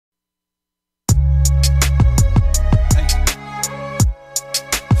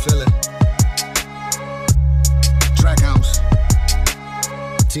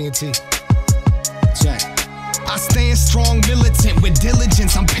TNT. Check. I stand strong, militant with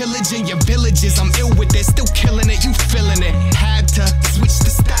diligence. I'm pillaging your villages. I'm ill with it, still killing it. You feeling it? Had to switch the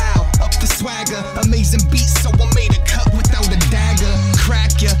style, up the swagger. Amazing beats, so I made a cut without a dagger.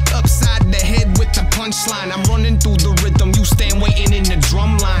 Crack ya upside the head with the punchline. I'm running through the rhythm. You stand waiting in the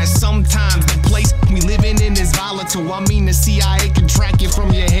drum line. Sometimes the place we living in is volatile. I mean the CIA can track you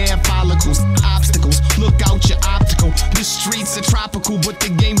from your hair follicles. Obstacles, look out your optical. The streets are tropical, but the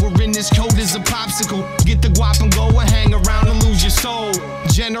game we're in is cold as a popsicle. Get the guap and go and hang around and lose your soul.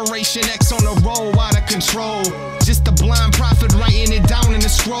 Generation X on a roll, out of control. Just a blind prophet writing it down in the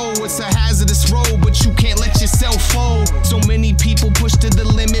scroll. It's a hazardous road, but you can't let yourself fold. So many people push to the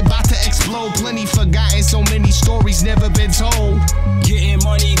limit, about to explode. Plenty forgotten, so many stories never been told. Getting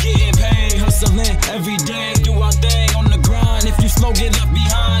money, getting paid, hustling every day, do our thing on the grind. If you slow, get left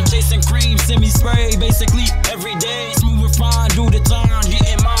behind. Chasing cream, semi-spray, basically every day. Smooth and fine, do the time,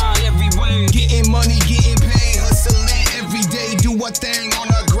 getting mine every way. Getting money, getting paid, hustling every day, do our thing on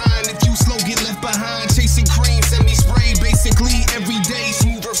the grind. If you slow, get left behind. Chasing cream, semi-spray, basically every day.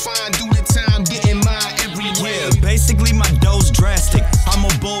 Smooth and fine, do the time, getting mine every way. Yeah, basically my dough's drastic. I'm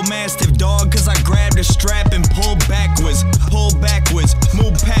a bull mastiff dog, cause I grabbed a strap and pulled backwards.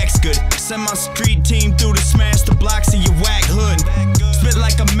 Move packs good. Send my street team through to smash the blocks of your whack hood. Spit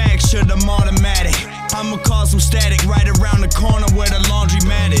like a Mac, should I'm automatic. I'ma cause some static right around the corner where the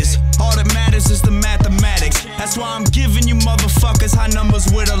laundromat is. All that matters is the mathematics. That's why I'm giving you motherfuckers high numbers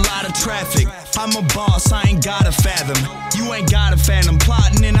with a lot of traffic. I'm a boss, I ain't gotta fathom. You ain't got a phantom,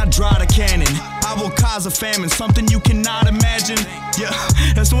 plotting and I draw the cannon. I will cause a famine, something you cannot imagine. Yeah,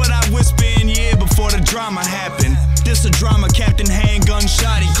 that's what I whisper in your ear before the drama happened. This a drama, Captain Handgun,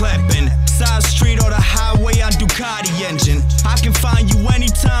 shoddy clapping. Side street or the highway on Ducati engine. I can find you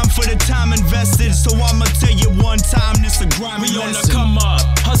anytime for the time invested. So I'ma tell you one time, this a grimy We on the lesson. come up,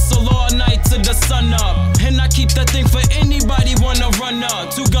 hustle all night till the sun up. And I keep that thing for anybody wanna run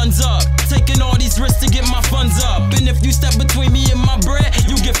up. 2 guns up, taking all these risks to get my funds up. And if you step between me and my bread,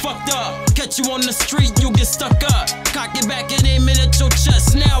 you get fucked up. Catch you on the street, you get stuck up. Cock it back and aim it at your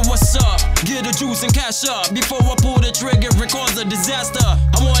chest, now what's up? Get the juice and cash up. Before I pull the trigger and cause a disaster.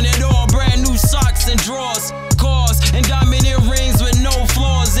 I want it all, brand new socks and drawers, cars and